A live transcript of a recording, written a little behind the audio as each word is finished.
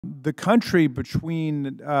the country between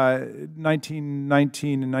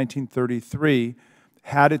 1919 and 1933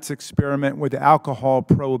 had its experiment with alcohol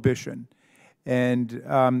prohibition. And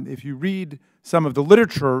if you read some of the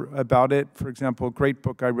literature about it, for example, a great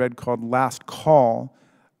book I read called Last Call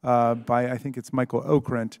by, I think it's Michael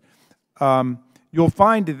Okrent, you'll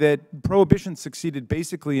find that prohibition succeeded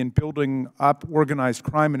basically in building up organized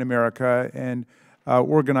crime in America and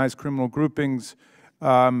organized criminal groupings,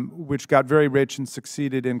 which got very rich and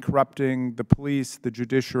succeeded in corrupting the police, the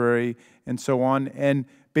judiciary, and so on, and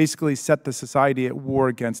basically set the society at war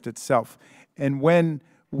against itself. And when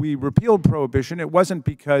we repealed prohibition, it wasn't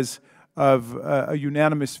because of a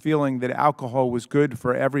unanimous feeling that alcohol was good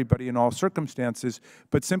for everybody in all circumstances,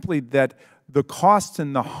 but simply that the costs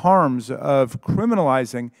and the harms of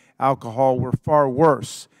criminalizing alcohol were far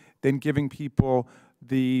worse than giving people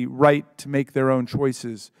the right to make their own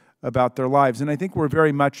choices about their lives. And I think we're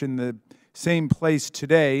very much in the same place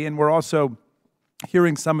today, and we're also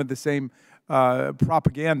hearing some of the same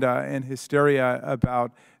propaganda and hysteria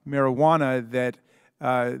about marijuana that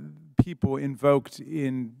people invoked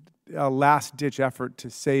in a last-ditch effort to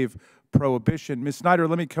save prohibition. Ms. Snider,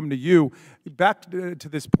 let me come to you. Back to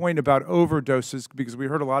this point about overdoses, because we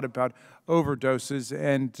heard a lot about overdoses,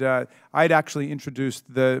 and I'd actually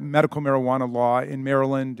introduced the medical marijuana law in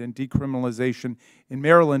Maryland and decriminalization in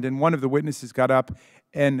Maryland, and one of the witnesses got up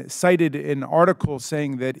and cited an article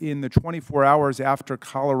saying that in the 24 hours after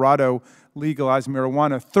Colorado legalized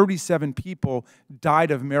marijuana, 37 people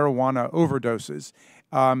died of marijuana overdoses,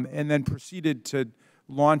 and then proceeded to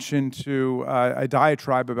launch into a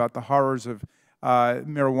diatribe about the horrors of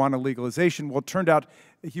marijuana legalization. Well, it turned out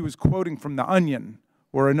he was quoting from The Onion,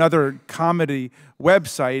 or another comedy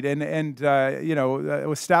website, and you know,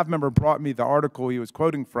 a staff member brought me the article he was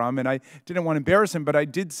quoting from, and I didn't want to embarrass him, but I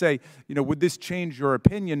did say, you know, would this change your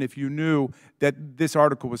opinion if you knew that this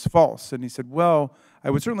article was false? And he said, well, I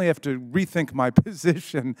would certainly have to rethink my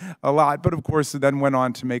position a lot, but of course then went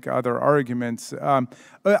on to make other arguments.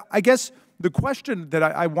 I guess the question that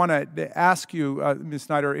I want to ask you, Ms.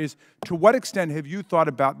 Snider, is to what extent have you thought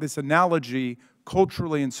about this analogy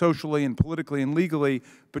culturally and socially and politically and legally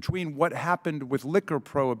between what happened with liquor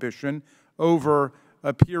prohibition over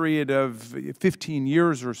a period of 15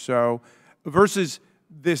 years or so versus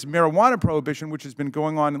this marijuana prohibition, which has been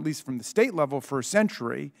going on at least from the state level for a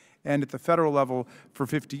century and at the federal level for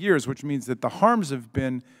 50 years, which means that the harms have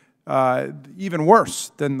been even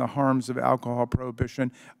worse than the harms of alcohol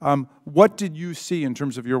prohibition. What did you see in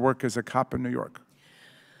terms of your work as a cop in New York?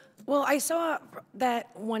 Well, I saw that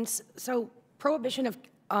once, so prohibition of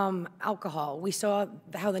alcohol, we saw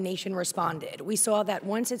how the nation responded. We saw that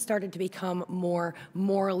once it started to become more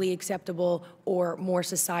morally acceptable or more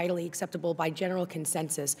societally acceptable by general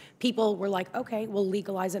consensus, people were like, okay, we'll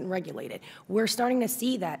legalize it and regulate it. We're starting to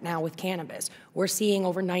see that now with cannabis. We're seeing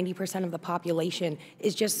over 90% of the population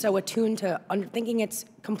is just so attuned to thinking it's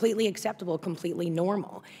completely acceptable, completely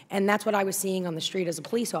normal. And that's what I was seeing on the street as a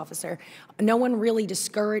police officer. No one really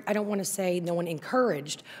discouraged, I don't want to say no one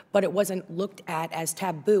encouraged, but it wasn't looked at as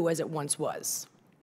taboo as it once was.